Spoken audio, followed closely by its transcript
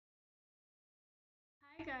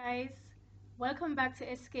guys, welcome back to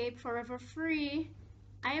Escape Forever Free.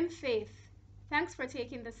 I am Faith. Thanks for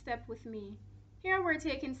taking the step with me. Here we're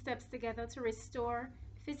taking steps together to restore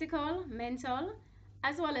physical, mental,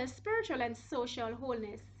 as well as spiritual and social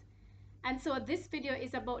wholeness. And so this video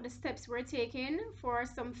is about the steps we're taking for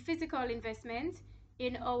some physical investment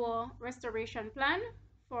in our restoration plan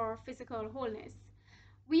for physical wholeness.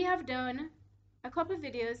 We have done a couple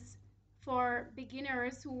videos for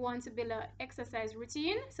beginners who want to build an exercise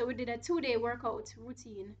routine. So we did a 2-day workout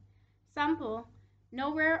routine sample.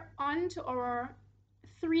 Now we're on to our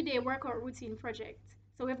 3-day workout routine project.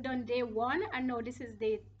 So we've done day 1 and now this is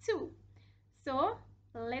day 2. So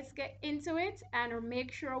let's get into it and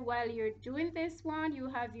make sure while you're doing this one, you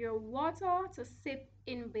have your water to sip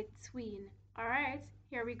in between. All right,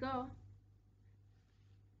 here we go.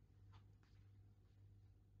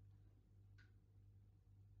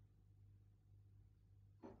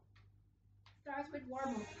 Start with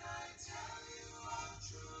warm up.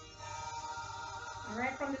 All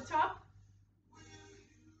right, from the top.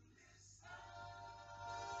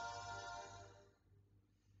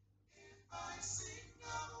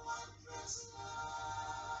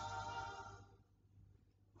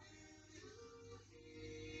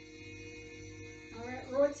 All right,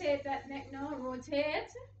 rotate that neck now,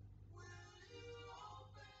 rotate.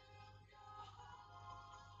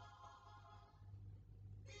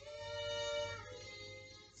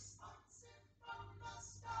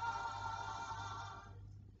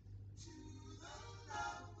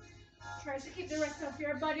 Try to keep the rest of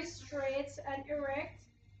your body straight and erect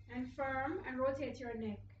and firm and rotate your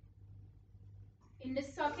neck. In the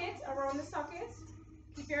socket, around the socket,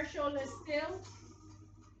 keep your shoulders still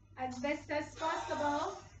as best as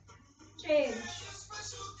possible. Change.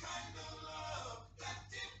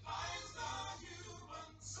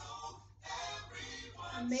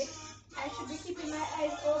 I should be keeping my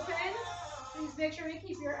eyes open. Please make sure you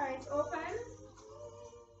keep your eyes open.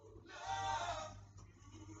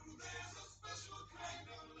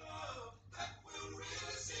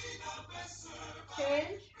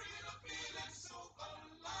 Change.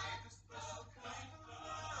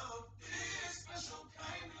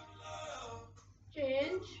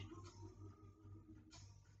 Change.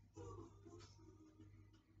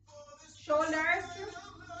 Shoulders.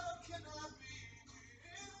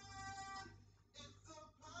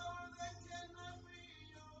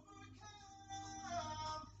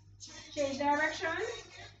 Change direction.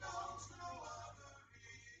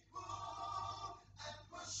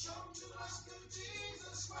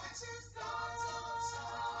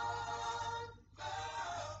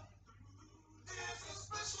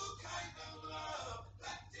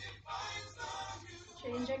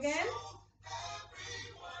 Change again.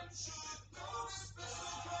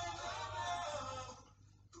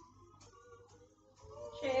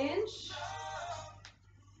 Change.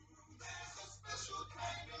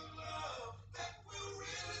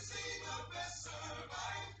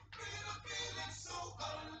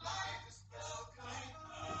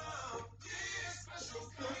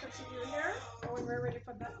 Closer to you here. Oh, we're ready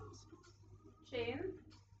for that. Chain.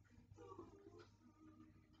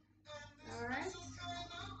 All right.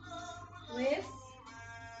 Lift.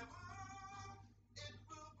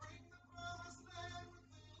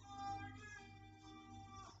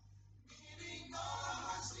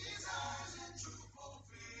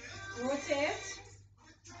 Rotate.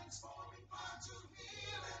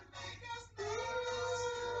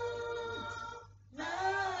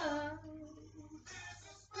 Love.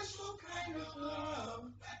 Special kind of love.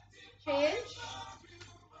 Change.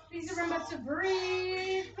 Please remember to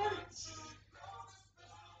breathe.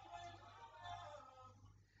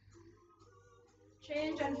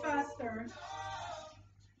 Change and faster.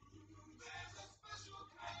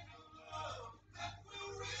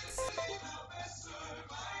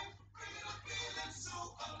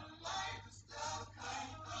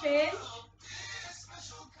 Change.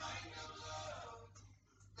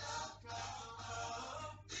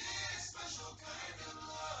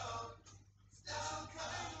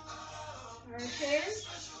 Alright, change.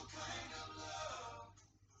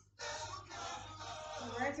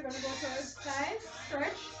 Alright, you're gonna go to the side,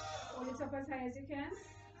 stretch, hold it up as high as you can.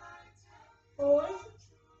 Hold.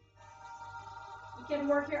 You can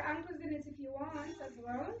work your ankles in it if you want as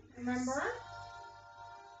well. Remember?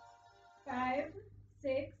 5,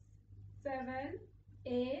 6, 7,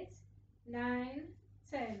 8, 9,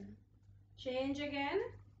 10. Change again.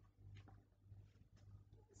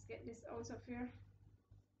 Let's get this out of here.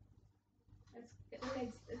 Let's get the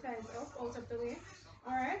legs, the thighs up, out of the way.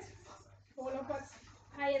 Alright. Hold up as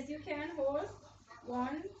high as you can. Hold.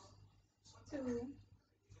 1, 2,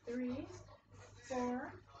 3,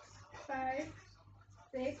 4, 5,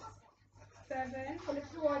 6, 7. Pull it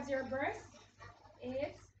towards your breast.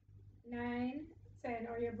 8, 9, 10.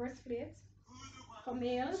 Or your breast plate. For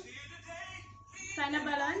males. Find a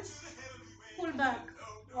balance. Pull back.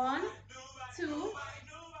 1, 2,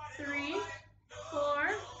 3, 4,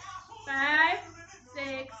 5,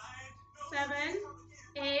 6, 7,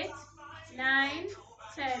 8, 9,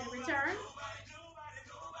 10. Return.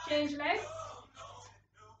 Change legs.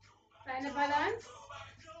 Find a balance.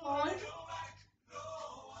 Hold.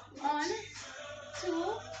 1,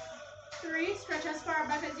 2, 3. Stretch as far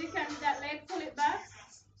back as you can with that leg. Pull it back.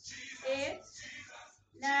 8,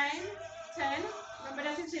 9, 10. Remember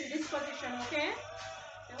that it's in this position, okay?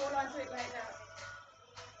 So hold on to it like that.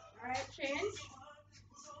 Alright, change.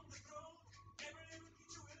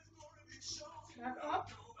 Back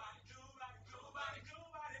up.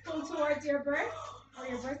 Pull towards your breast or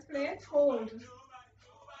your breastplate. Hold.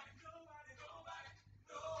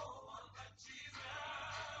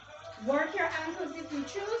 Work your ankles if you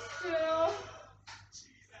choose to.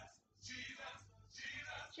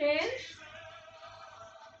 Change.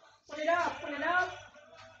 Pull it up, pull it up.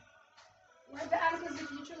 Work the ankles if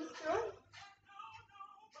you choose to.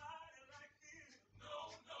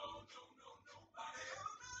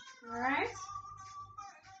 Alright.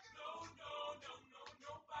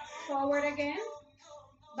 Forward again.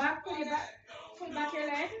 Back, pull it back. Pull back your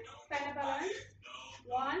leg. Find a balance.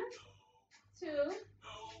 1, 2,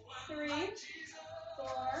 3, 4,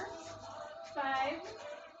 5,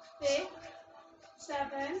 6,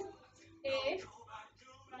 7, 8,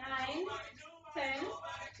 9, 10.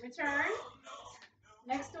 Return.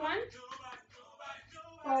 Next one.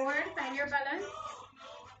 Forward. Find your balance.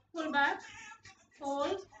 Pull back.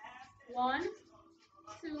 Hold. 1,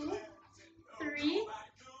 2, 3,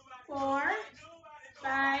 4,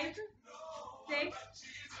 5, 6,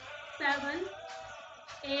 7,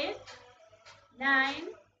 8, 9,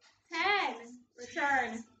 10.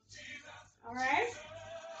 Return. Alright.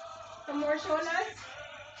 Some more shoulders.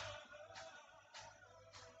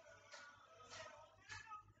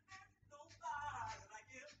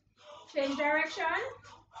 Change direction.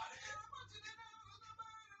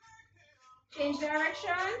 Change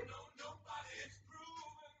direction.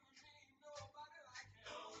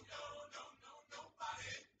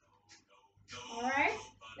 Alright.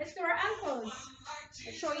 Let's do our ankles.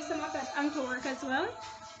 I'll show you some of that ankle work as well.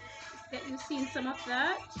 Let's get you seeing some of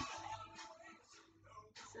that.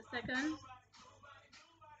 Just a second.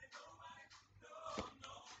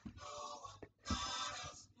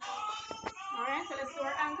 Alright, so let's do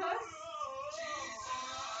our ankles.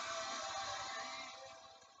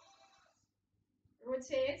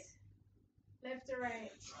 Rotate left to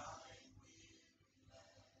right.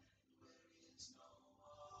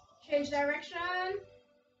 Change direction.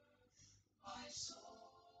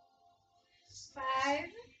 5,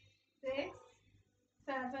 6,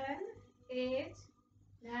 7, 8,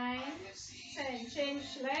 9, 10. Change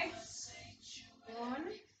legs. 1,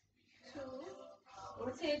 2.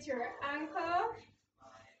 Rotate your ankle.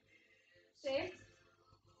 6,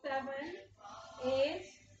 7, 8,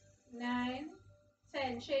 9,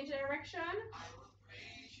 10. Change direction.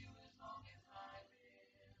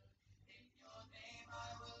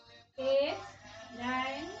 8,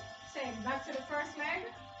 9, 10. Back to the first leg.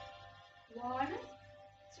 1,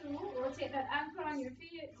 2. Rotate that ankle on your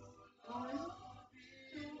feet. 1,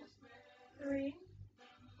 2, 3,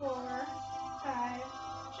 4, 5.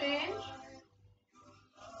 Change.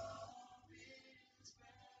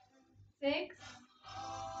 6,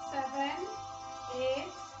 7, 8,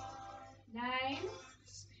 9,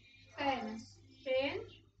 10. Change.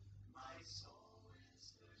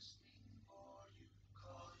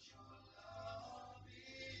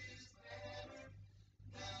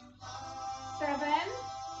 7,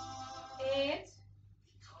 8,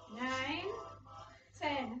 9,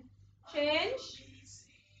 10. Change.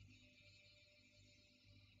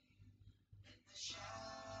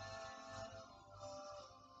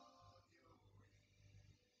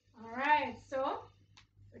 Alright, so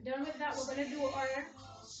we're done with that. We're going to do our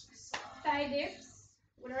thigh dips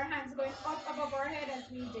with our hands going up above our head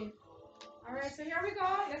as we dip. Alright, so here we go.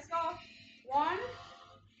 Let's go. 1,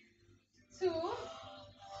 2,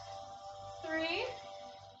 3,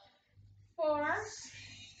 4,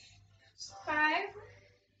 5,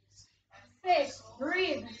 6.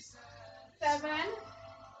 Breathe. 7,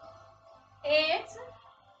 8,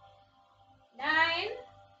 9,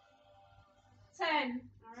 10.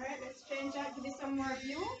 Alright, let's change that. Give it some more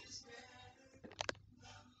view. Let's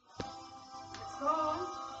go.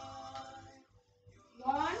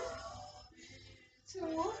 1,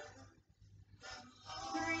 2,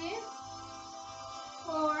 3,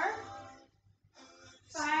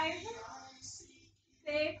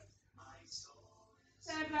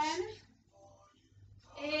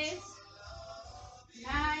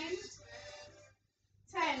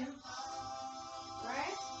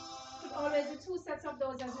 always do 2 sets of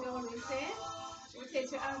those, as we always say.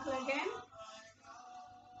 Rotate your ankle again.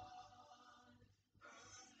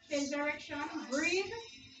 Change direction. Breathe.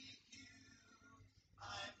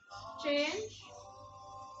 Change.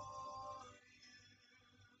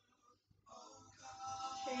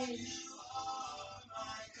 Change.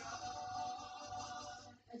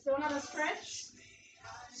 Let's do another stretch.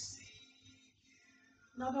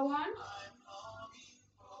 Another one.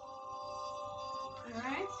 All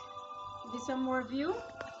right. Do some more view.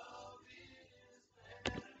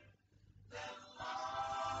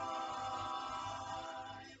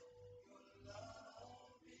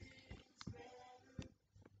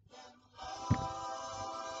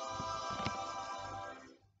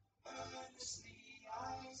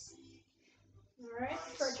 All right.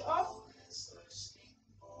 Stretch up as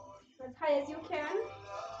high as you can.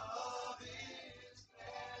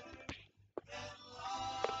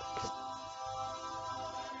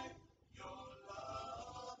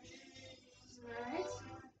 All right.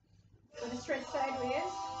 Going to stretch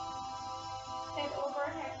sideways. Head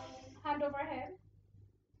overhead. Hand overhead.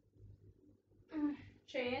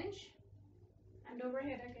 Change. Hand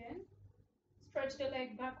overhead again. Stretch the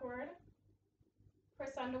leg backward.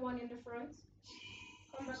 Press on the one in the front.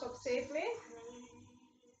 Come back up safely.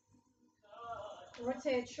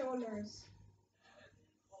 Rotate shoulders.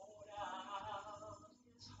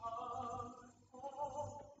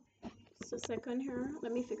 Just a second here.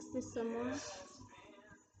 Let me fix this some more.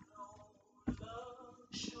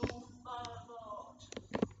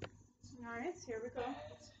 Alright, here we go.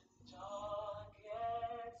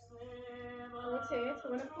 Rotate. We're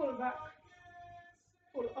going to pull back.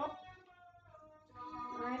 Pull up.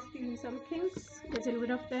 Alright, feeling some kinks. Getting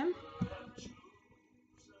rid of them.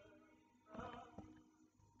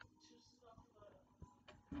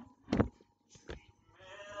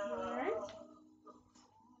 Alright.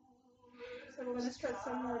 So we're going to stretch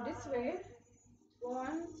some more this way.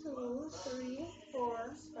 1, 2, 3,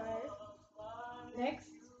 4, 5. Next.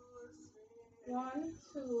 1,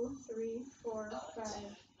 2, 3, 4, 5.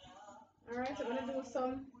 Alright, so we're going to do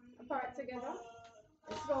some apart together.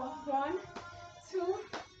 Let's go. 1, 2,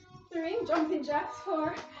 3. Jumping jacks.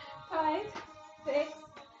 4, 5, 6,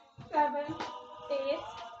 7, 8,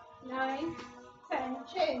 9, 10.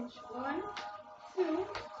 Change. 1, 2,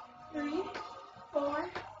 3, 4,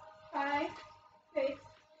 5, 6,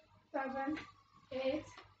 7, 8,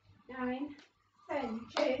 9, 10.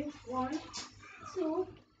 Change. 1, 2,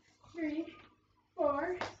 3,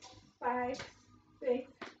 4, 5,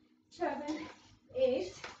 6, 7,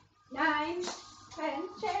 8, 9, 10.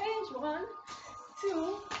 Change. 1,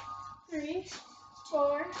 2, 3,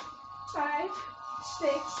 4, 5,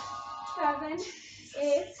 6, 7,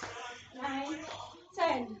 8, 9,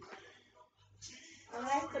 10.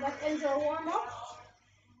 Alright, so that ends our warm up.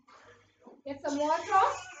 Get some water.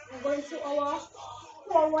 We're going to our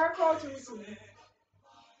core workout routine.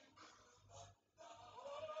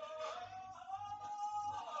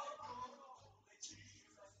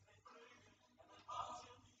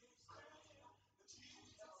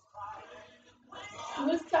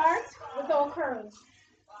 We'll start with our curls.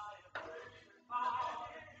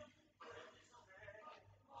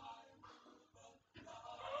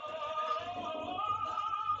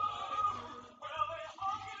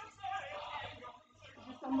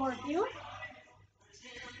 Some more view.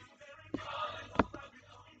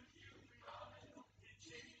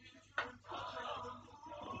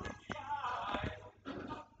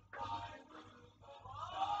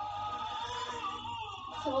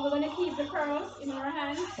 So we're going to keep the curls in our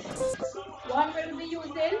hands. One we'll be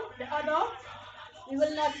using, the other we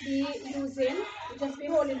will not be using. We'll just be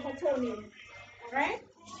holding for toning. Alright?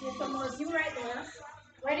 There's some more view right there.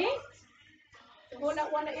 Ready? So hold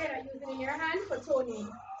that one that you're not using in your hand for toning.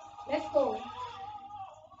 Let's go.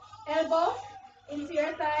 Elbow into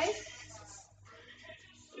your thighs.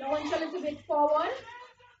 Launch a little bit forward.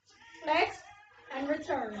 Flex and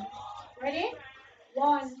return. Ready?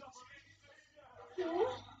 1, 2,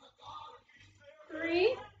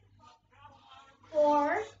 3,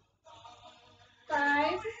 4,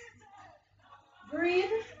 5.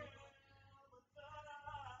 Breathe.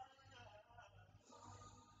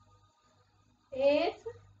 8,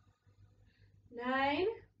 9,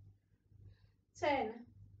 10.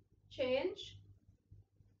 Change.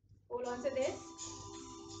 Hold on to this.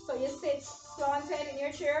 So you sit slanted in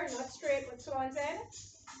your chair, not straight but slanted.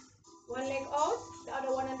 One leg out, the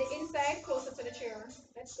other one on the inside, closer to the chair.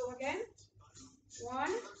 Let's go again. 1,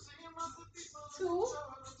 2,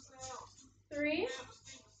 3,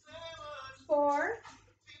 4,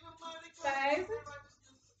 5,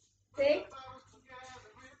 6.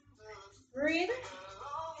 Breathe.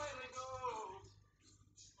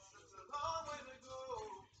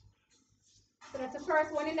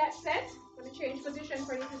 first one in that set. I'm going to change position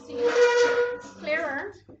for you to see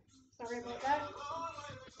clearer. Sorry about that.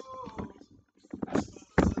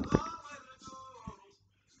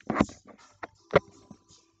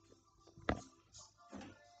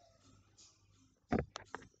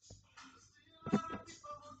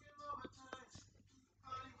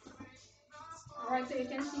 Alright, so you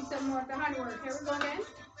can see some more of the handwork. Here we go again.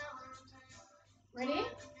 Ready?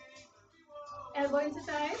 Elbow into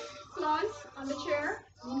thigh, plant on the chair,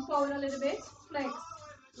 lean forward a little bit, flex.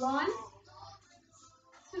 1,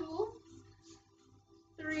 2,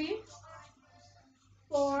 3,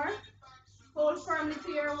 4, hold firmly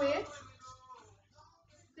to your waist.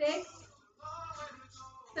 6,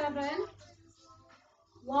 7,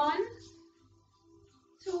 1,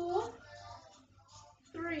 2,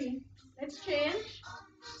 3. Let's change.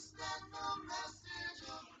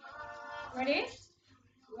 Ready?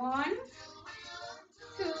 1,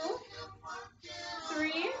 2,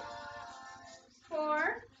 3,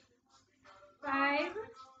 4, 5,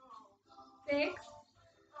 6,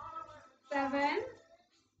 7,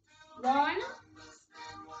 1,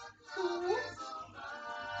 2,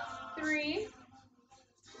 3,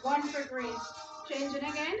 1 for grace. Change it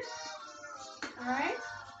again. Alright.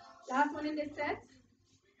 Last one in this set.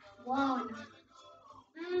 1,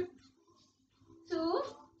 2,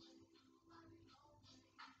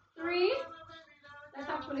 3. That's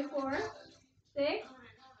actually 4, 6,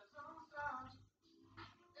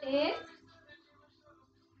 8,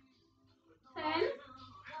 10.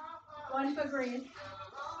 1 for grace.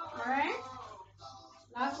 Alright.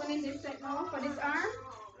 Last one in this set now for this arm.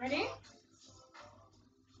 Ready?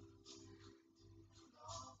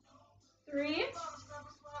 3,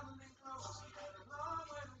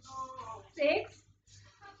 6,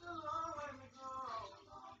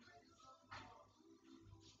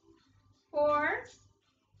 4,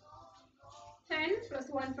 10 plus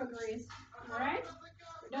 1 for grace. Alright?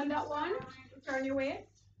 We're done that one. Turn your waist.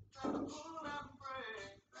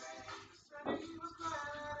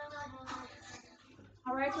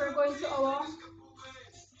 Alright, we're going to our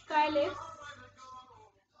thigh lifts.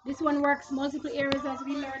 This one works multiple areas as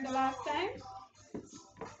we learned the last time.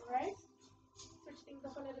 Alright? Switch things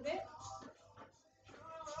up a little bit.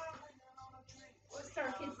 Our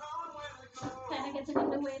circuits kind of getting in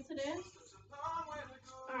the way today.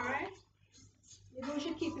 Alright? Maybe we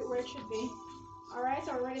should keep it where it should be. Alright,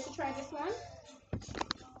 so we're ready to try this one.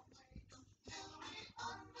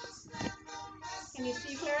 Can you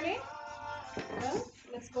see clearly? Well,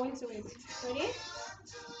 let's go into it. Ready?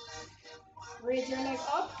 Raise your leg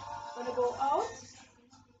up. Gonna go out,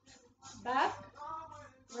 back,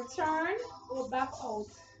 return, go back out,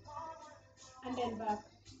 and then back.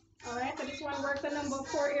 Alright, so this one works a number of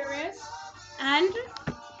 4 areas and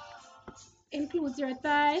includes your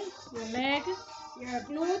thigh, your leg, your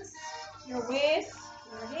glutes, your waist,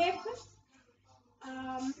 your hip,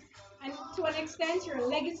 and to an extent your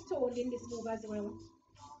leg is toned in this move as well.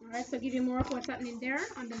 Alright, so give you more of what's happening there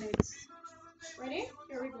on the legs. Ready?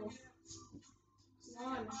 Here we go.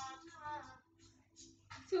 1,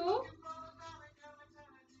 2,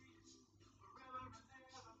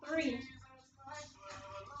 3,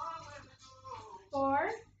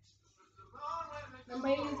 4. Remember,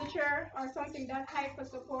 you use a chair or something that's high for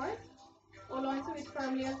support. Hold on to it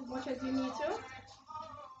firmly as much as you need to.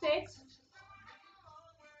 6,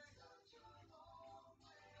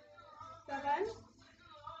 7,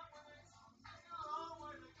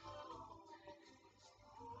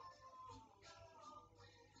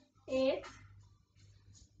 8,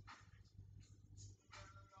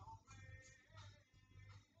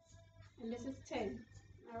 and this is 10.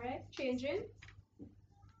 Alright, changing.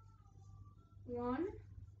 1,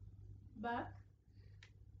 back,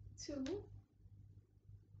 2,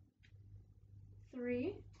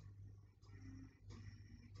 3.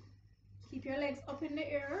 Keep your legs up in the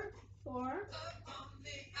air. 4,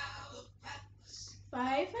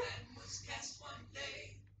 5,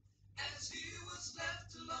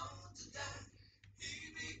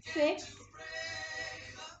 6,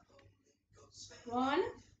 1,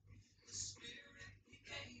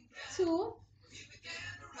 2,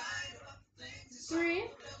 3,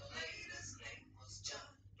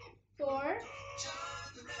 4,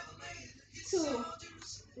 2.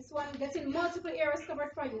 This one getting multiple areas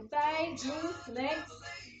covered for you. Thigh, glutes, legs,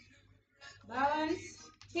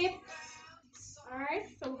 balance, hips. Alright,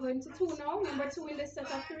 so we're going to 2 now. Number 2 in this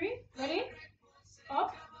set of 3. Ready?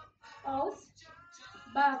 Up, out,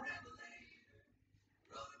 back.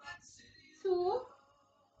 2,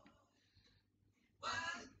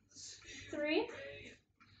 3,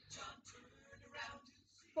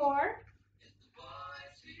 4,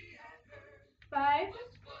 5,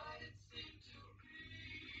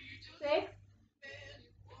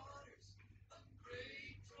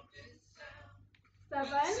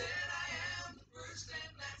 7,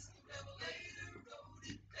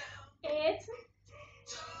 8,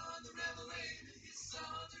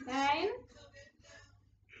 9,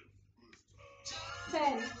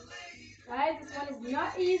 10. Guys, this one is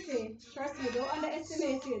not easy. Trust me, don't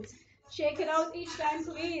underestimate it. Shake it out each time,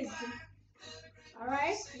 please. All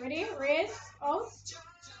right, ready? Raise, out,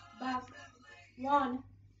 back. 1,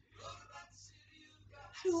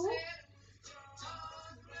 2,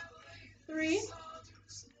 3,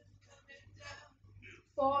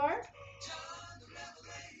 4,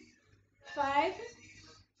 5,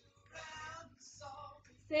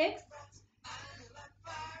 6,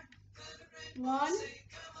 1,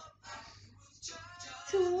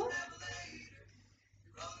 2,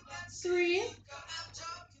 3,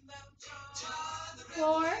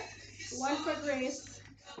 4, 1 for grace.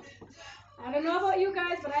 I don't know about you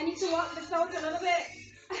guys, but I need to walk this out a little bit.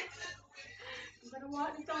 I'm going to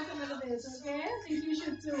walk this out a little bit, okay? I think you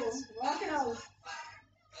should too. Walk it out.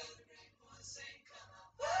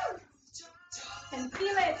 Woo! Can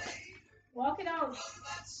feel it. Walk it out.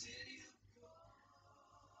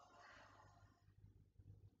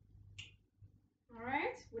 All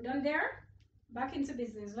right, we're done there. Back into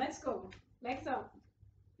business. Let's go. Legs up.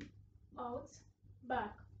 Out.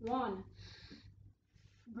 Back. 1.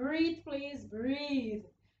 Breathe, please. Breathe.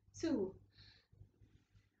 2.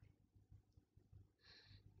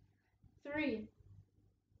 3.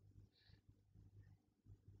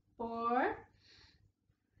 4.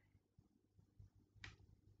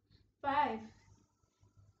 5.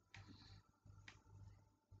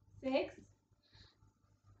 6.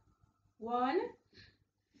 1.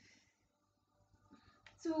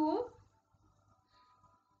 2.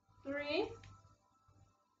 3.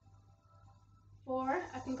 4.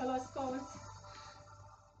 I think I lost count.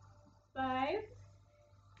 5.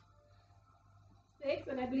 6.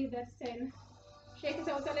 And I believe that's 10. Shake it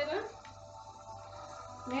out a little.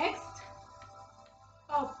 Next.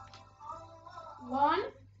 Up. 1.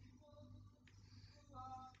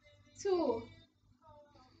 2.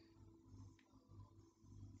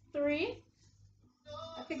 3.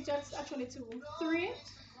 I think just actually 2. 3.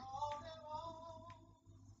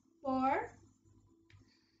 4.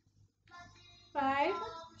 5.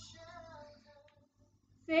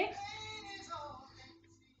 6.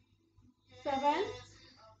 7.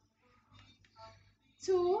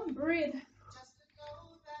 2. Breathe.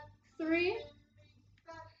 3.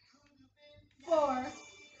 4.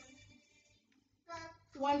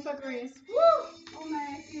 1 for grace. Woo! Oh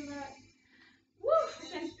my, I feel that. Woo!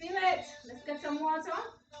 I can feel it. Let's get some water.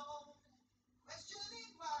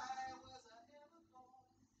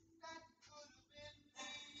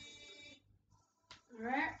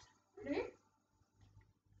 Alright, ready?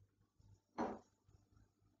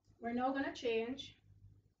 We're now gonna change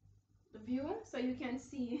the view so you can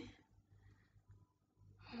see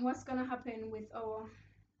what's gonna happen with our,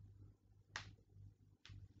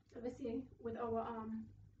 let me see, with our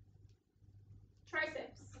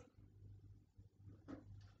triceps.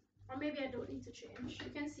 Or maybe I don't need to change.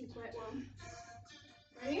 You can see quite well.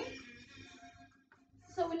 Ready?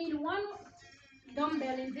 So we need 1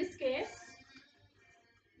 dumbbell in this case.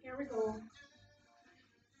 Here we go.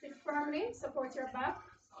 Sit firmly, support your back.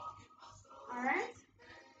 Alright.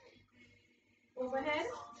 Overhead.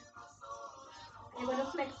 You're going to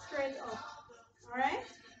flex straight up. Alright?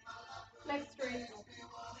 Flex straight up.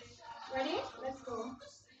 Ready? Let's go.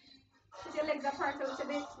 Put your legs apart a little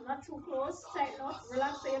bit, not too close. Tighten up.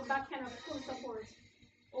 Relax so your back can have full support.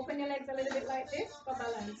 Open your legs a little bit like this for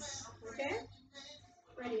balance. Okay?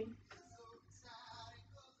 Ready?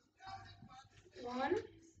 1,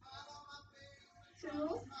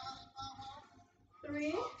 2,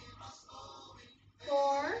 3,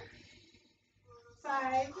 4,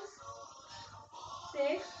 5,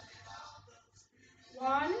 6,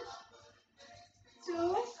 1,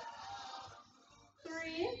 2,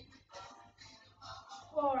 3,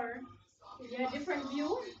 4. Give you a different view.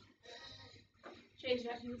 Change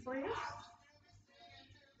that view for you.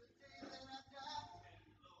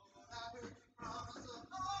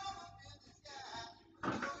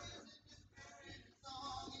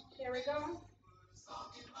 Here we go.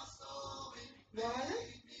 1,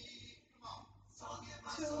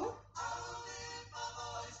 2,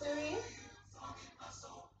 3,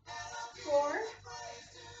 4,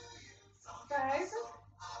 5,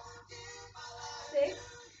 6,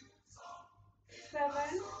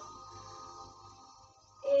 7,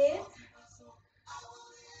 8,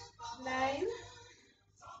 9,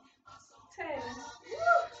 10.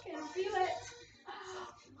 Woo! Can feel it.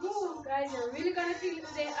 Woo, guys, you're really gonna feel it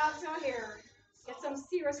today after here. Get some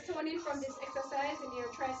serious toning from this exercise in your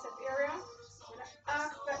tricep area. You're gonna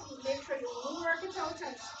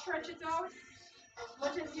Stretch it out as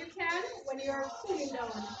much as you can when you're cooling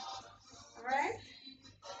down. All right?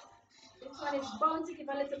 This one is bound to give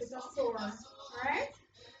a little bit of sore. All right?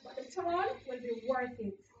 But the tone will be worth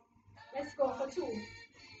it. Let's go for 2.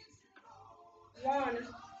 1,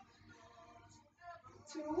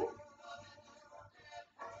 2,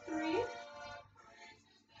 3,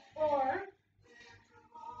 4,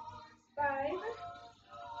 5,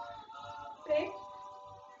 6,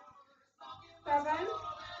 7,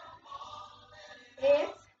 8,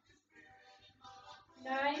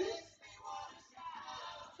 9,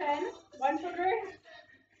 10. 1 for grace.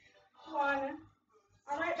 1.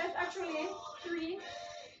 All right, that's actually 3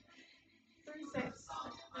 sets.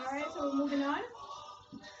 All right, so we're moving on.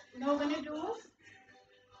 Now we're gonna do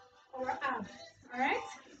our abs. All right,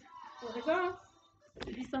 here we go.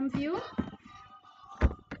 Give you some view.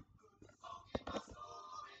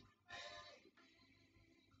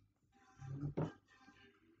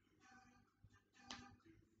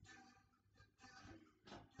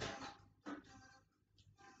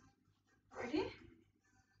 Ready?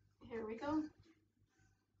 Here we go.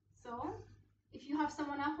 So, if you have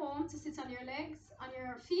someone at home to sit on your legs, on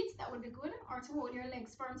your feet, that would be good, or to hold your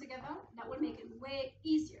legs firm together, that would make it way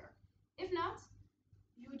easier. If not,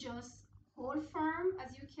 you just hold firm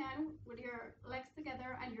as you can with your legs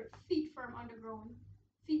together and your feet firm on the ground,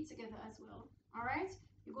 feet together as well. All right?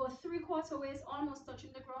 You go 3/4 ways, almost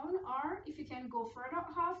touching the ground, or if you can go further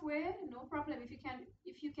halfway, no problem. If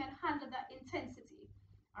you can handle that intensity.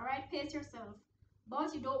 All right? Pace yourself.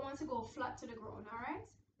 But you don't want to go flat to the ground. All right?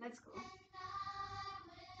 Let's go.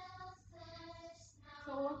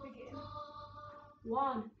 So begin.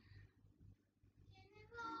 1,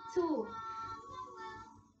 2,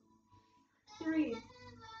 3,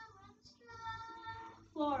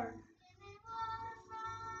 4,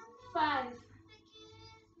 5.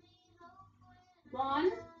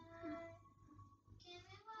 1,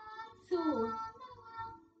 2,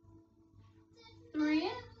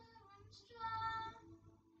 3,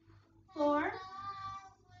 4,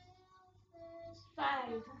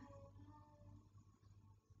 5.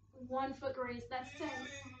 1 for grace. That's 10.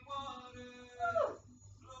 Woo.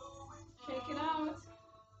 Shake it out.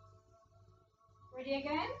 Ready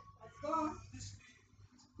again? Let's go.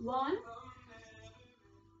 1,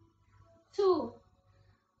 2,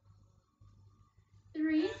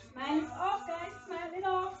 3. Smile it off, guys. Smile it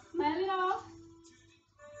off. Smile it off.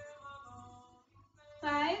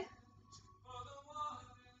 5,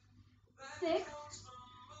 6,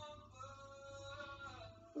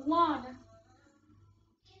 1,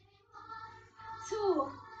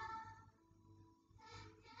 2,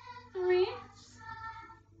 3,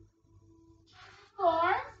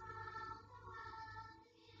 4,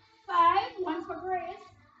 5. 1 for grace.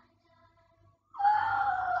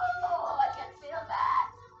 Oh, I can feel that.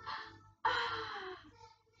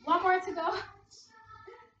 1 more to go.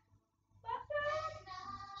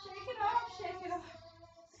 Shake it off, shake it off.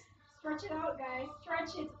 Stretch it out, guys.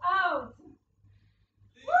 Stretch it out.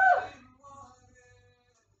 Woo!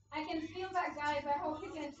 I can feel that, guys. I hope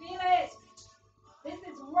you can feel it. This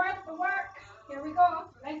is worth the work. Here we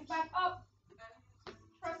go. Legs back up.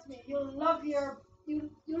 Trust me, you'll love your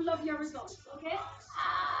results. Okay?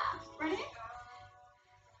 Ready?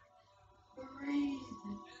 Breathe.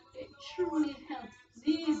 It truly helps.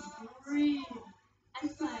 Please breathe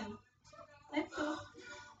and smile. Let's go.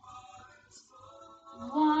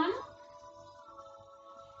 1.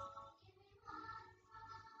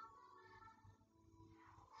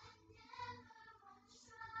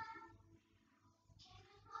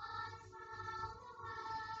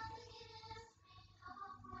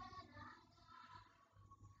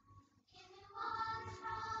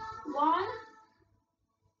 1,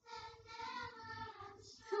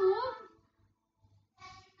 2,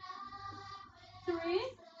 3,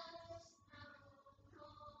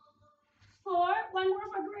 4. 1 more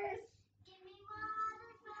for grace.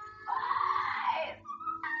 5.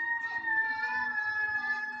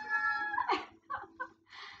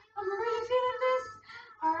 I'm really feeling this.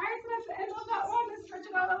 All right, that's the end of that one. Let's stretch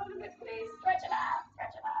it out a little bit, please. Stretch it out.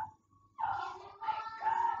 Stretch it out. Oh my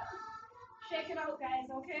God. Shake it out, guys.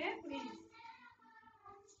 Okay, please.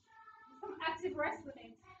 Some active rest with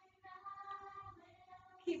it.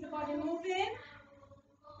 Keep the body moving.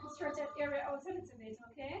 And stretch that area out a little bit,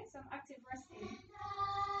 okay? Some active resting.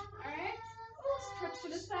 Alright? Stretch to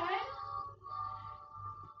the side.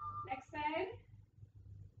 Next side.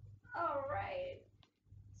 Alright.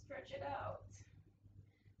 Stretch it out.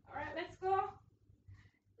 Alright, let's go.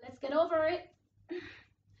 Let's get over it.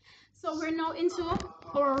 So we're now into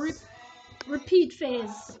our repeat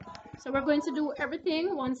phase. So we're going to do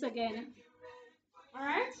everything once again. All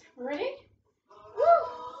right, ready? Woo!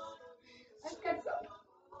 Let's get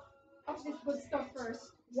some of this good stuff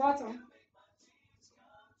first. Water.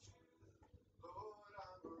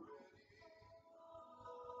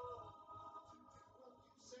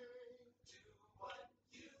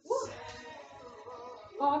 Woo!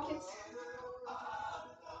 Walk it.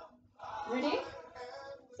 Ready?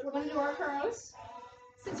 So we're going to do our curls.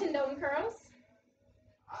 Sitting down curls.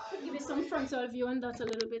 I'll give you some frontal view on that a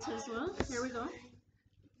little bit as well. Here we go.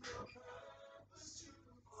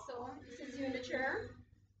 So this is you in the chair.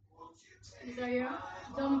 These are your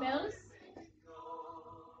dumbbells.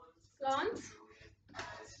 Slant.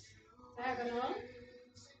 Diagonal.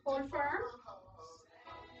 Hold firm.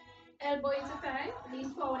 Elbow into thigh. Lean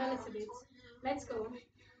forward a little bit. Let's go.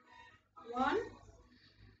 1,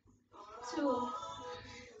 2.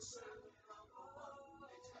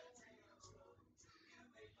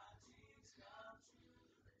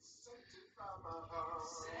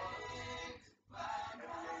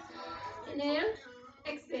 Inhale,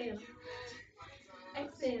 exhale.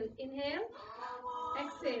 Exhale, inhale,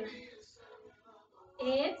 exhale.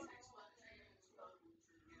 8,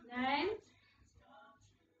 9,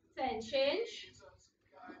 10. Change.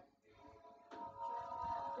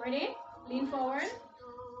 Ready? Lean forward.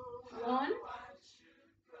 1,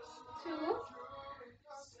 2.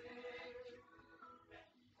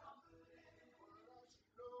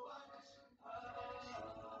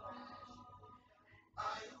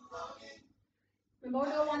 Remember,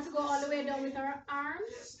 we don't want to go all the way down with our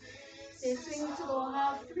arms. They swing to go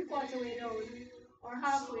half, 3/4 way down, or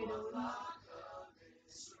halfway down.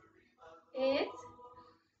 8,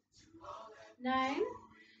 9,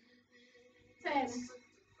 10.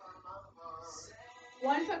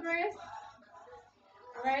 1 for grace.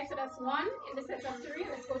 All right, so that's 1 in the set of 3.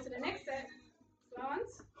 Let's go to the next set. Slant.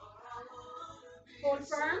 Hold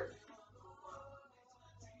firm.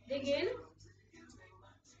 Dig in.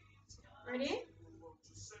 Ready?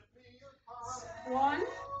 1,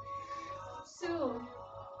 2,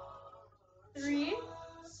 3,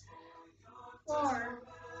 4,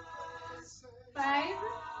 5,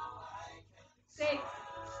 6,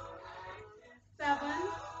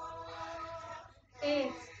 7,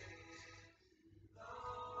 8.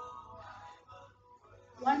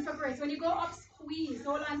 1 for grace. When you go up, squeeze.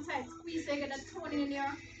 Hold on tight. Squeeze so you get that toning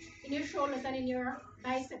in your shoulders and in your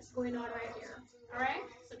biceps going on right here. All right.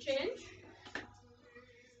 So change.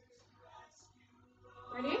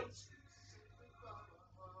 Ready?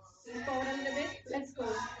 Move forward a little bit. Let's go.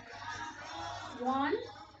 1,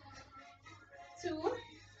 2,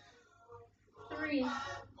 3,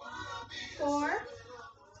 4.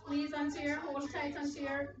 Squeeze onto your, hold tight onto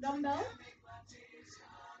your dumbbell.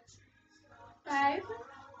 5,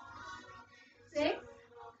 6,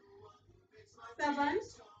 7,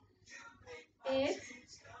 8,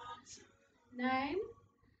 9,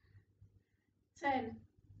 10.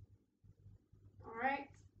 All right.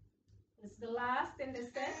 This is the last in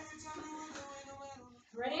this set.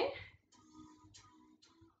 Ready?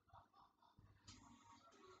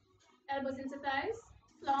 Elbows into thighs.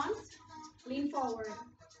 Slant. Lean forward.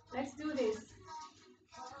 Let's do this.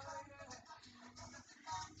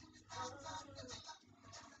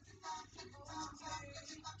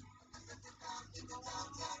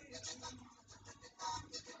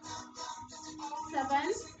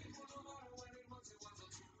 Seven,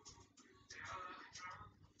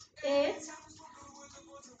 8.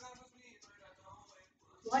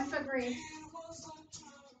 1 for grace.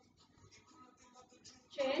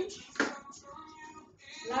 Change.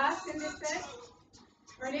 Last in this set.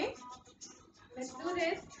 Ready? Let's do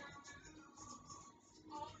this.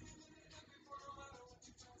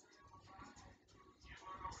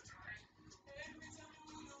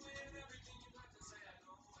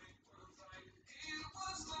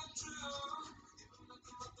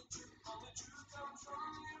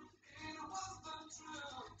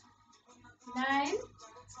 Nine,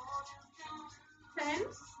 10,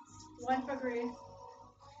 1 for grace.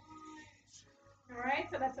 Alright,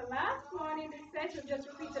 so that's the last one in this set. We just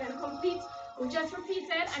repeated and complete. We just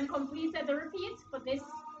repeated and completed the repeat for this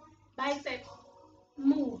bicep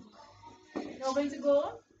move. Now we're going to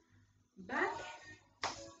go back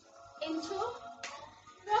into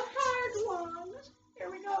the hard one.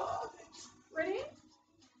 Here we go. Ready?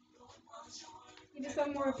 Give you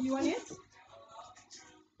some more view on it.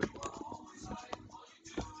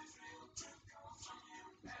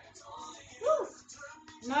 Woo.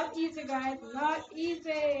 Not easy, guys. Not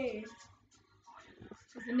easy.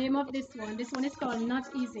 That's the name of this one. This one is called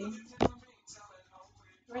Not Easy.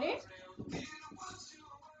 Ready?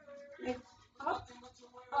 Like up,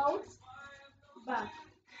 out, back.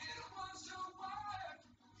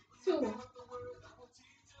 2.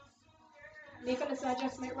 Make a little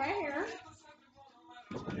adjustment right here.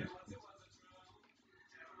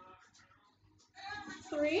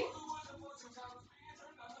 3,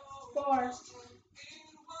 4,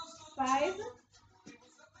 5,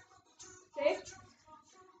 6,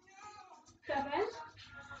 7,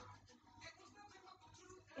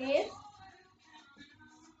 8,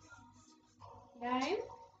 9,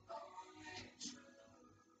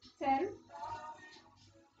 10.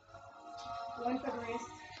 One for the wrist.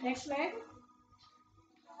 Next leg.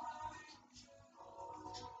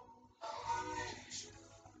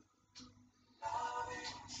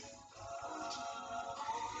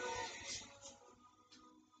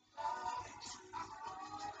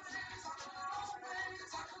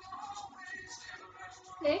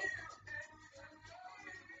 6,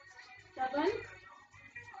 7,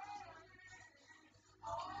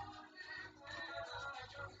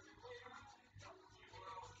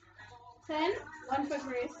 10. One for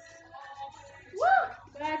grace. Woo!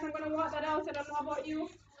 Guys, I'm going to walk that out. I don't know about you,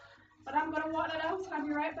 but I'm going to walk that out. I'll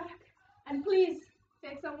be right back. And please,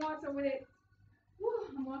 take some water with it. Woo!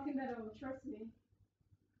 I'm walking that out. Trust me.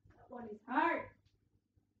 That one is hard.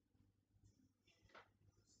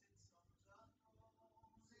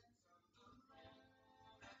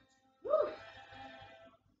 Woo!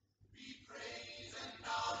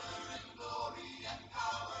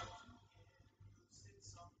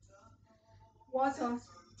 Water.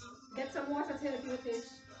 Get some water to help you with this.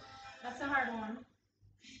 That's a hard one.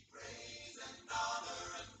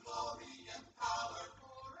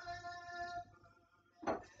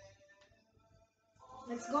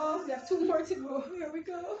 Let's go. We have 2 more to go. Here we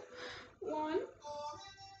go. 1,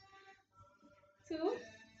 2,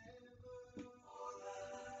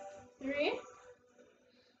 3,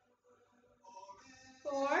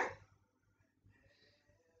 4,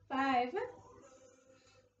 5,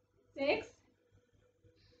 6,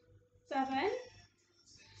 7,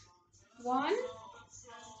 1,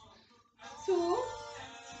 2,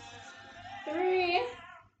 3,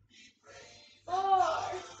 4.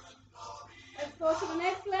 Let's go to the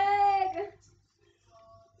next leg.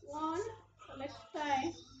 1, so let's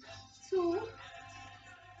try 2,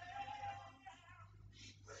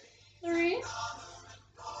 3,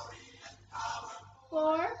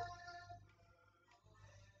 4,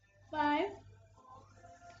 5,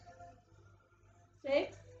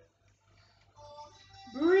 6.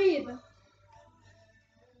 Breathe.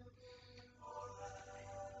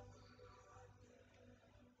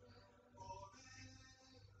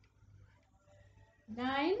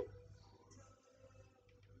 9,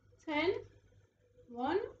 10.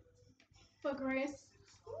 1 for grace.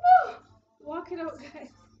 Woo! Walk it out,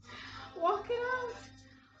 guys. Walk it out.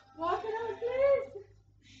 Walk it out, please.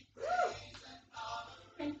 Woo!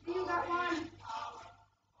 Can feel that one.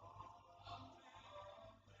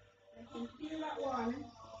 I can feel that one.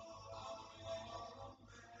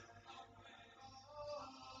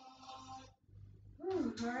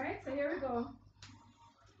 All right, so here we go.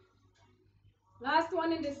 Last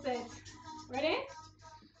one in this set. Ready?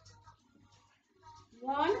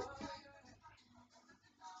 1,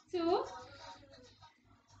 2,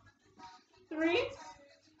 3,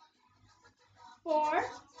 4,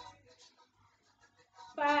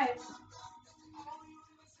 5,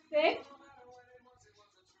 6,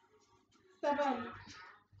 7,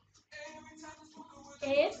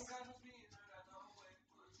 8,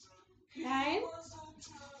 9,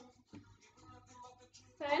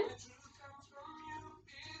 10,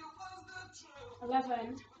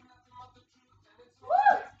 11.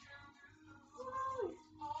 Woo! Woo!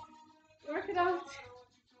 Work it out.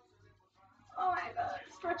 Oh my God,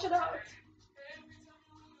 stretch it out.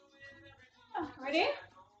 Ready?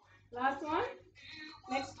 Last one.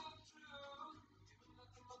 Next.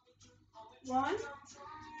 1,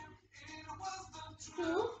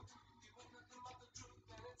 2,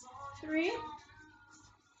 3,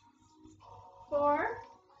 4,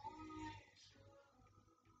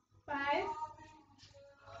 5,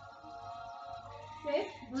 6.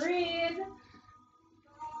 Breathe.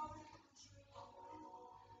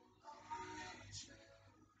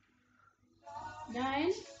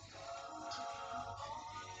 9,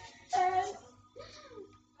 10,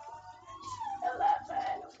 11.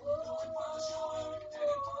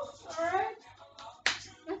 Alright.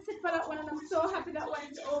 That's it for that one, and I'm so happy that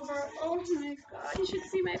one's over. Oh my God, you should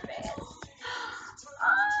see my face. Oh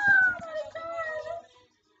my God.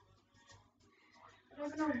 I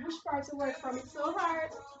don't even know which part to work from. It's so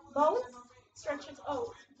hard. Bones, stretch it out.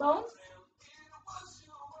 Bones.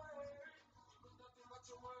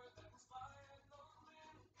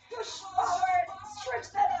 Push forward, stretch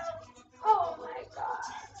that out. Oh my God.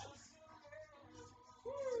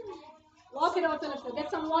 it out a little.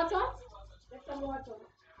 Get some water. Get some water.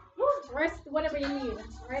 Woo. Rest whatever you need.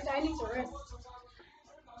 Alright, I need to rest.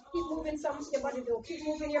 Keep moving some of your body though. Keep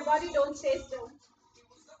moving your body, don't stay still.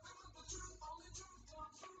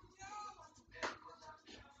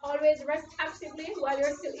 Always rest actively while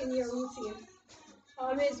you're still in your routine.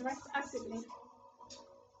 Always rest actively.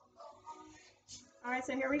 Alright,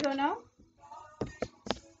 so here we go now.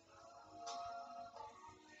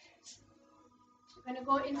 We're gonna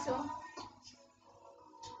go into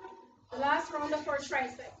the last round of our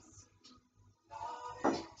triceps.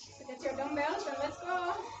 So get your dumbbells and let's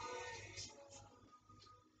go.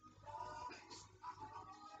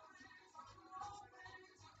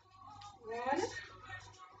 One,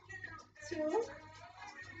 2,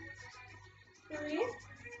 3,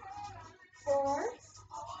 4,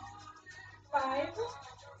 5,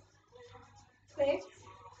 6.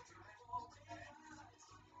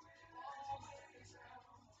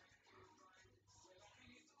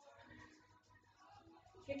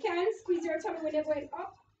 You can squeeze your tummy when you're going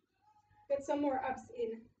up. Get some more abs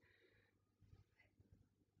in.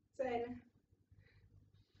 10.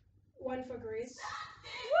 1 for grace.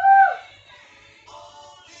 Woo!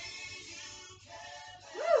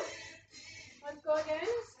 Woo! Let's go again.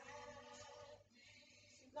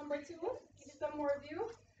 Number 2. Give it some more view.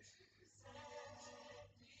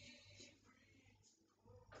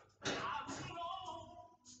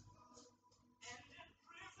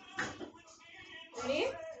 Ready?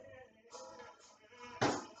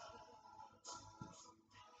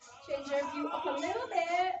 Change your view up a little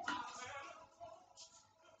bit.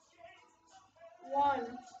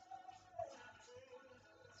 1,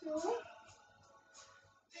 2,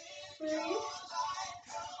 3,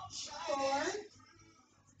 4,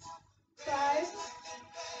 5.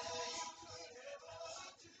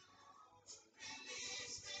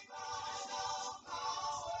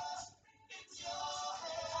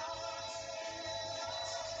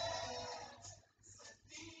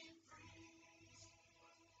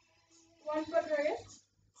 One for grace.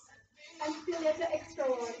 And still get the extra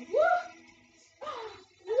one. Woo!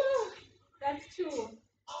 Woo! That's 2.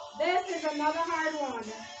 This is another hard one.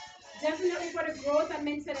 Definitely for the growth and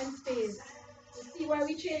maintenance phase. You see why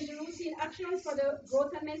we change the routine actions for the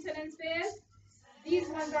growth and maintenance phase? These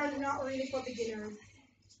ones are not really for beginners.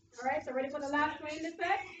 Alright, so ready for the last one in the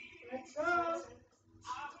set? Let's go.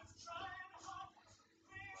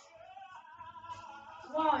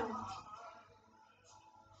 1,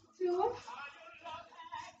 2,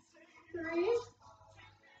 3,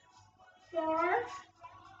 4.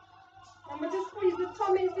 Remember to squeeze the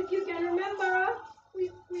tummies if you can remember.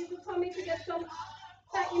 Squeeze the tummy to get some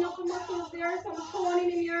tightening up the muscles there, some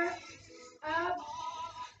toning in your abs.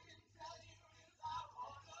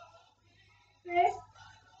 6,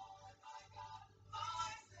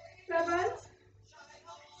 7,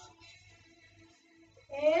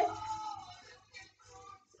 8,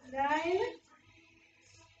 9,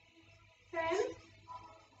 10.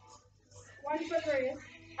 1 for grace.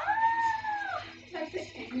 That's the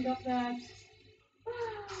end of that. Woo!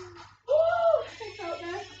 I felt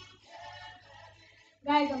that.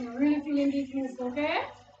 Guys, I'm really feeling these moves, okay?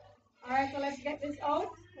 Alright, so let's get this out.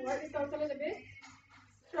 Work this out a little bit.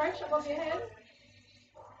 Stretch above your head.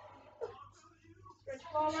 Stretch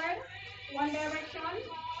forward. One direction.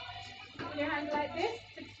 Put your hands like this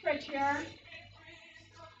to stretch your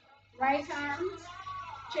right arm.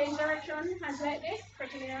 Change direction. Hands like this.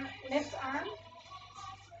 Stretching your left arm.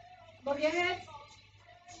 Above your head.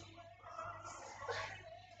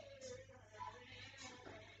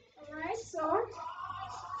 Alright, so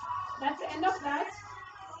that's the end of that.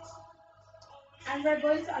 And we're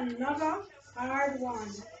going to another hard one.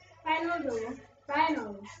 Final though.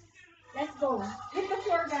 Final. Let's go. Hit the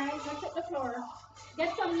floor, guys. Let's hit the floor.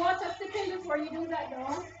 Get some water sipping before you do that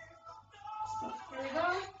though. Here we go.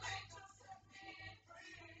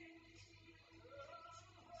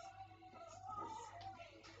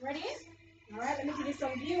 Ready? Alright, let me give you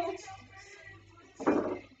some view.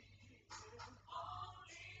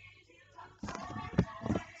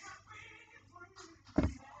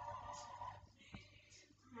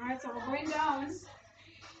 Alright, so we're going down.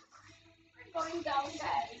 We're going down,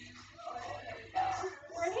 guys.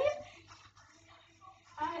 Ready?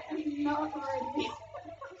 I am not ready.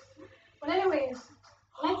 But anyways,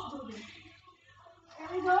 let's do this. Here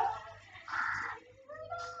we go.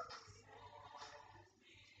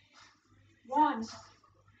 1,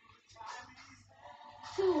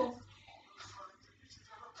 2,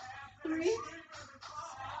 3.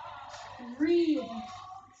 Breathe.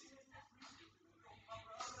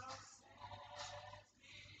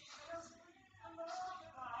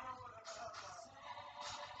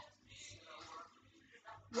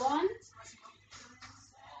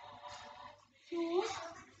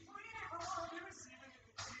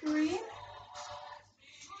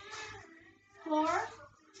 4,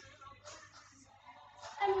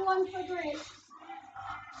 and 1 for grace.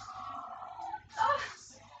 Ah.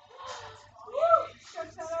 Woo.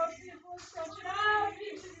 Stretch that out, people. Stretch it out.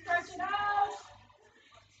 People, stretch it out.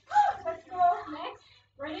 Ah. Let's go. Next.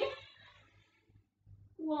 Ready?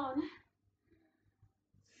 1,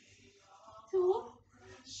 2,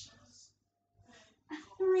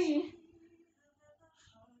 3,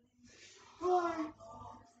 4,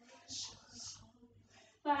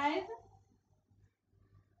 5.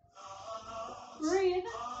 Breathe.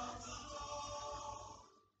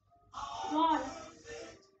 1,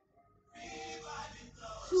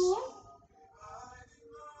 2,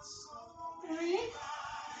 3,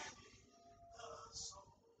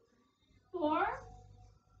 4.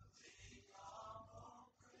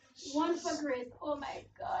 1 for grace. Oh my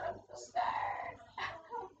God, I'm so tired.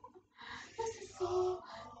 This is so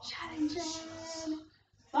challenging.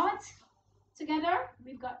 But together,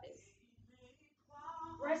 we've got this.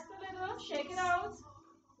 Rest a little, shake it out.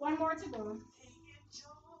 1 more to go.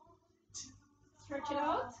 Stretch it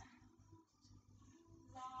out.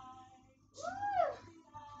 Woo!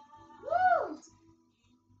 Woo!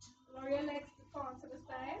 Lower your legs to fall to the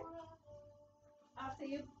side. After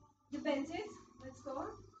you bent it, let's go.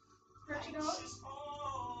 Stretch it out.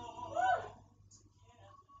 Woo!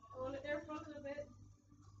 Hold it there for a little bit.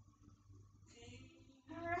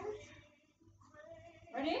 Alright.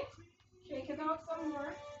 Ready? Shake it out some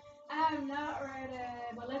more. I'm not ready,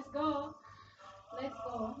 but let's go. Let's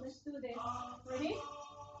go. Let's do this. Ready?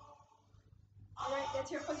 Alright, get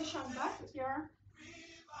your position back with your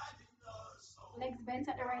legs bent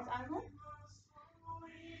at the right angle.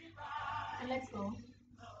 And let's go.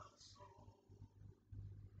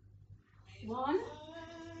 1,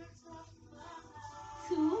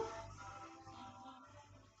 2,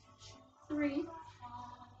 3.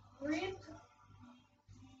 Breathe.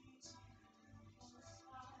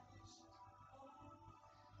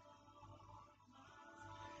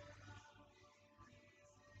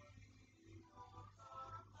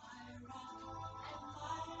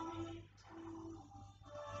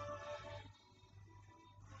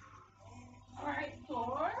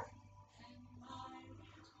 4.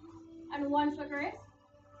 And 1 for grace.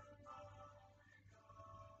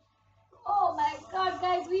 Oh my God,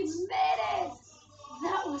 guys, we made it.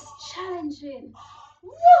 That was challenging.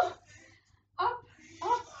 Woo! Up,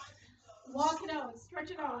 up. Walk it out,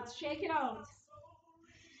 stretch it out, shake it out.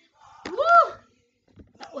 Woo!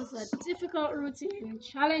 That was a difficult routine,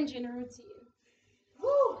 challenging routine.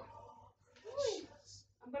 Woo! Woo.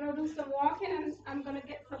 I'm gonna do some walking and I'm gonna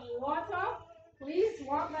get some water. Please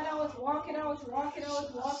walk that out, walk it out, walk it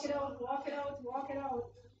out, walk it out, walk it out, walk it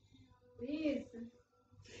out. Please.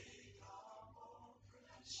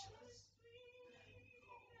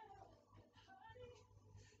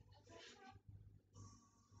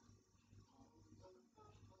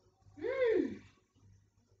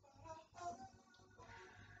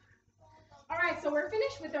 Alright, so we're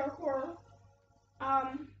finished with our core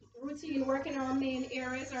routine, working our main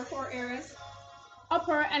areas, our core areas,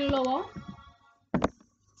 upper and lower.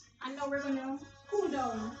 And now we're gonna cool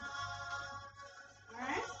down.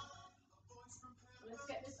 Alright? Let's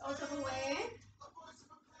get this out of the way.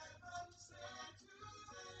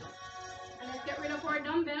 And let's get rid of our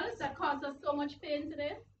dumbbells that caused us so much pain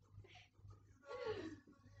today.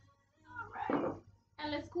 Alright.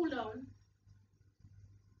 And let's cool down.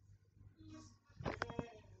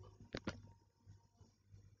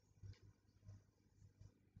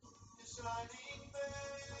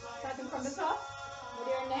 Starting from the top with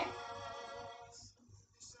your neck.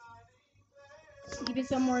 Give it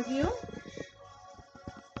some more view.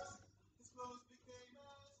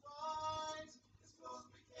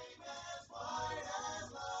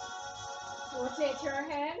 Rotate your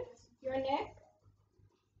head, your neck.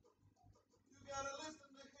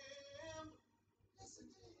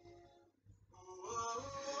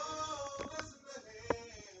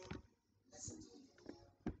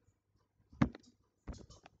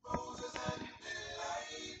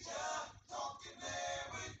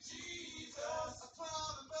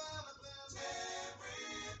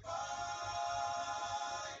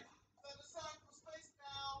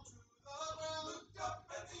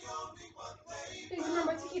 Please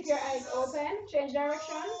remember to keep your eyes open. Change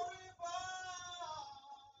direction.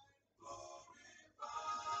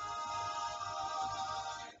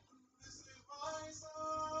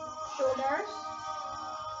 Shoulders.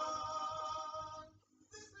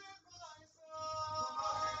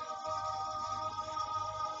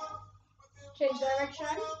 Change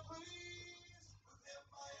direction.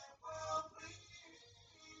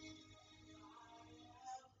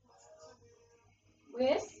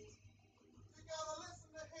 Waist.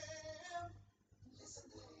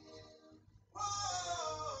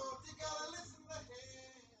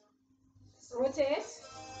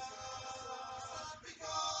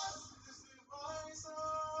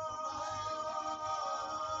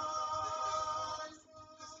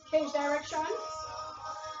 Change direction.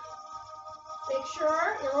 Make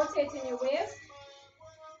sure you're rotating your waist.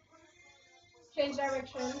 Change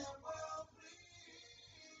direction.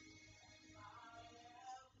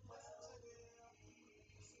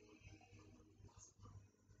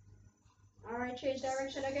 All right, change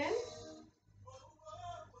direction again.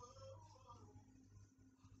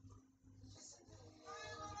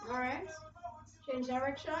 All right, change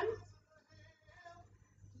direction.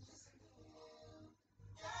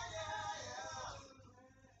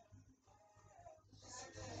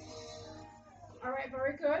 All right,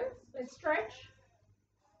 very good. Let's stretch.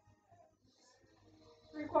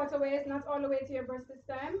 3/4 waist, not all the way to your breast this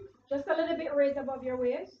time. Just a little bit raised above your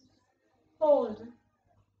waist. Hold.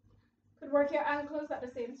 Could work your ankles at the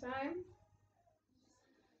same time.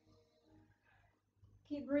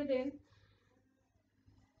 Keep breathing.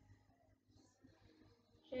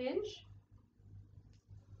 Change.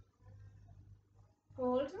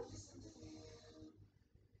 Hold.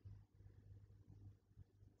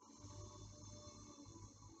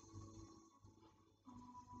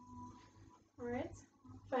 All right.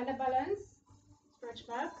 Find a balance. Stretch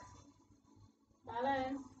back.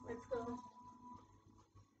 Balance. Let's go.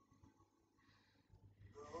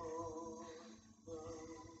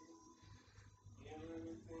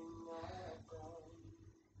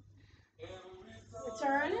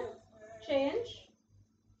 Return. Change.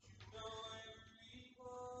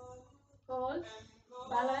 Hold.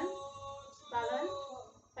 Balance. Balance.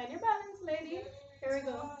 Find your balance, lady. Here we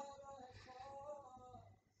go.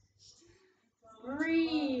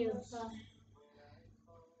 Breathe.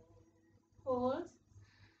 Hold.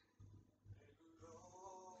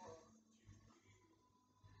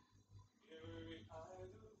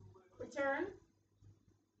 Return.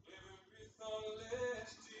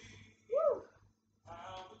 Woo.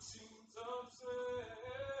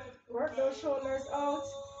 Work those shoulders out.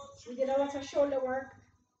 We did a lot of shoulder work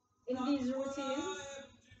in these routines.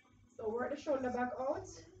 So work the shoulder back out.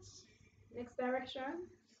 Next direction.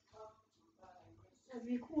 As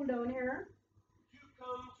we cool down here.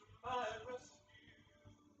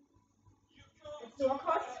 Let's do a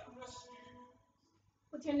cut.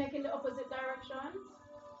 Put your neck in the opposite direction.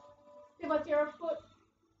 Pivot your foot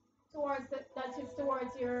towards that is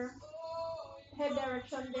towards your head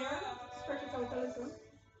direction there. Stretch it out a little.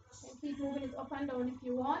 And keep moving it up and down if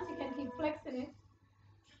you want. You can keep flexing it.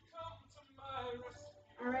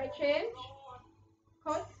 Alright, change.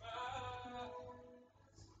 Cut.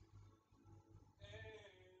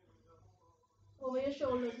 Over your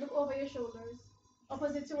shoulders. Look over your shoulders.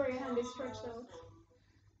 Opposite to where your hand is stretched out.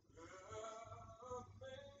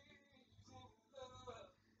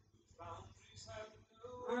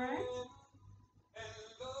 Alright.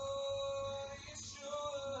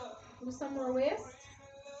 Do some more waist.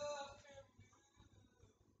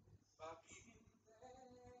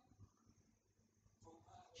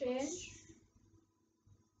 Change.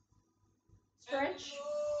 Stretch.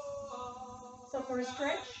 Some more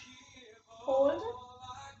stretch. Hold.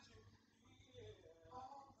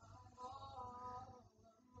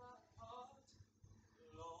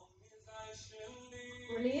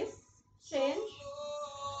 Release. Change.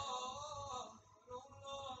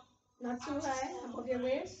 Not too high above your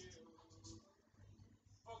waist.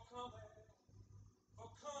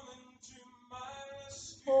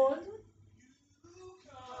 Hold.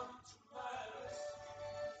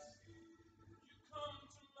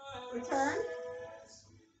 Return.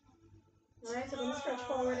 Alright, so we're going to stretch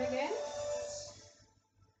forward again.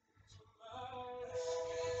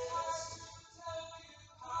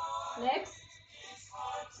 Next.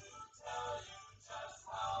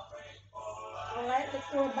 Alright,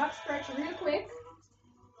 let's do a back stretch real quick.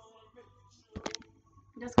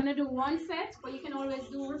 Just going to do one set, but you can always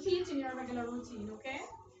do repeat in your regular routine, okay?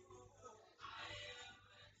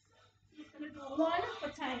 Just going to do one for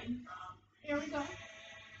time. Here we go.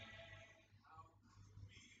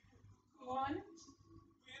 1,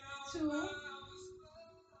 2,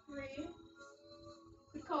 3.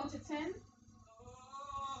 We count to 10.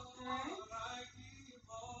 Alright.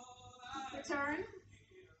 Return.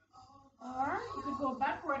 Or you could go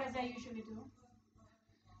backward as I usually do.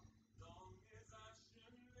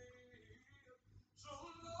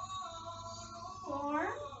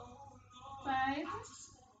 4, 5,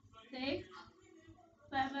 6,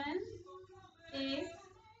 7, 8,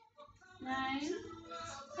 9,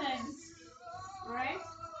 10. Alright,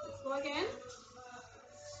 let's go again.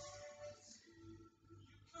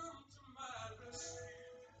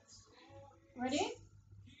 Ready?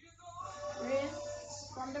 Raise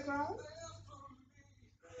from the ground.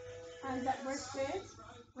 Hands at breastplate.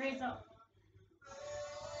 Raise up.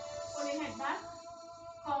 Pull your head back.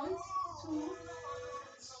 Count 2,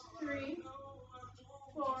 3,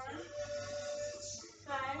 4,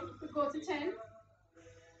 5. We go to 10.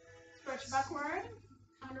 Stretch backward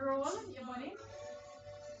and roll your body.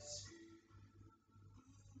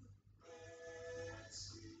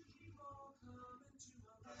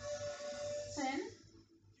 10.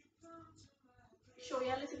 Show you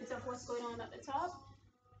a little bit of what's going on at the top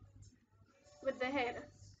with the head.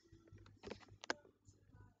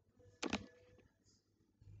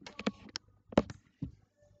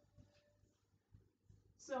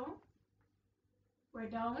 So we're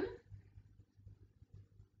down.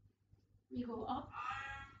 We go up,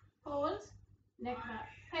 hold, neck back,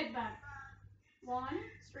 head back. 1,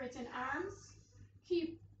 straighten arms,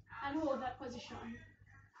 keep and hold that position.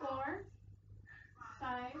 4,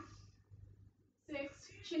 5, 6,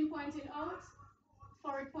 chin pointing out,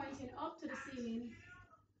 forehead pointing up to the ceiling.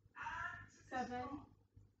 7,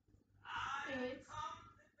 8,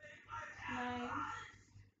 9,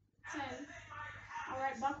 10. All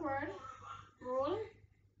right, backward, roll.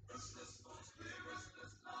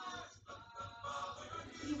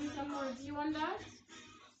 Give me some more review on that.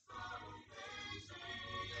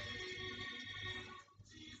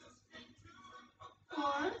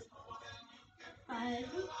 4, 5,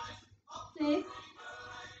 6,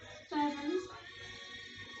 7,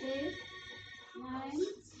 8, 9,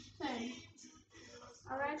 10.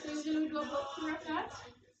 All right, so usually we do about 3 of that.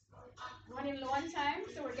 One in one time,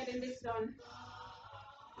 so we're getting this done.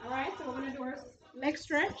 All right, so we're gonna do our leg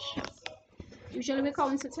stretch. Usually we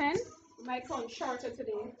count to 10. We might count shorter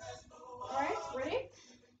today. All right, ready?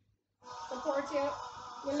 Support your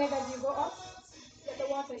leg as you go up. Get the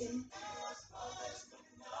water in.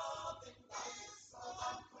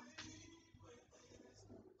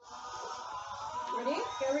 Ready?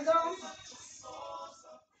 Here we go.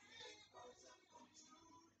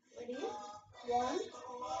 Ready? 1,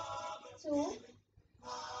 2,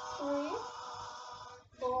 3,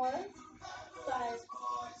 4, 5.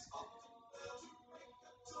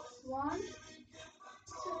 1, 2,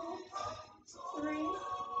 3,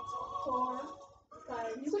 4,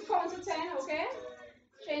 5. You could count to 10, okay?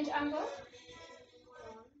 Change angle. 1,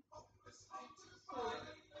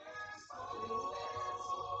 2, 3,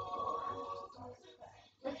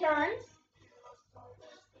 4. Return.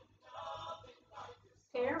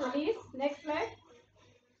 Here, release. Next leg.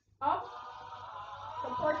 Up.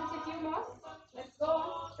 Support it if you must. Let's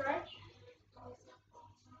go. Stretch.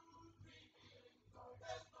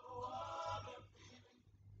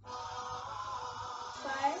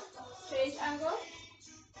 5. Change angle.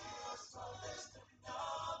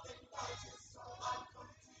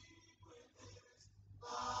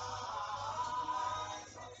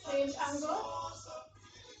 Change angle.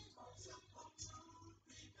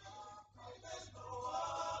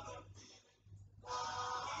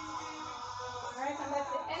 Alright, and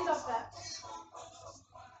that's the end of that.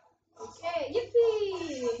 Okay,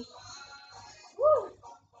 yippee! Woo!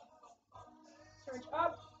 Stretch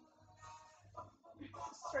up.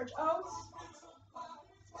 Stretch out.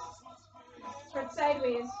 Stretch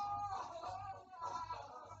sideways.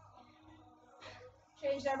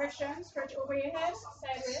 Change direction. Stretch over your head.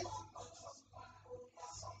 Sideways.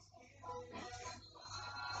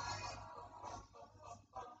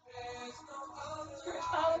 Stretch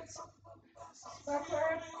out.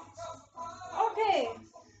 Backward. Okay.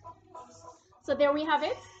 So there we have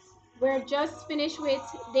it. We're just finished with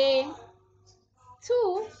day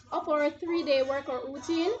 2 of our 3-day workout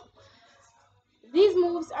routine. These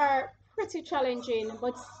moves are pretty challenging,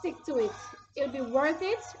 but stick to it. It'll be worth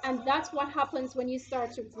it, and that's what happens when you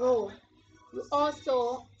start to grow. You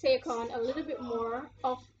also take on a little bit more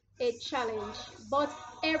of a challenge, but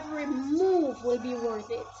every move will be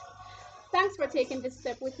worth it. Thanks for taking this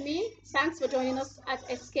step with me. Thanks for joining us at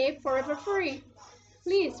Escape Forever Free.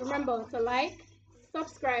 Please remember to like,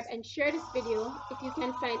 subscribe, and share this video if you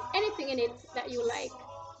can find anything in it that you like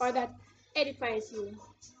or that edifies you.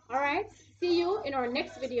 Alright, see you in our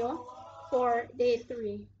next video for day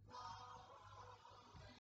 3.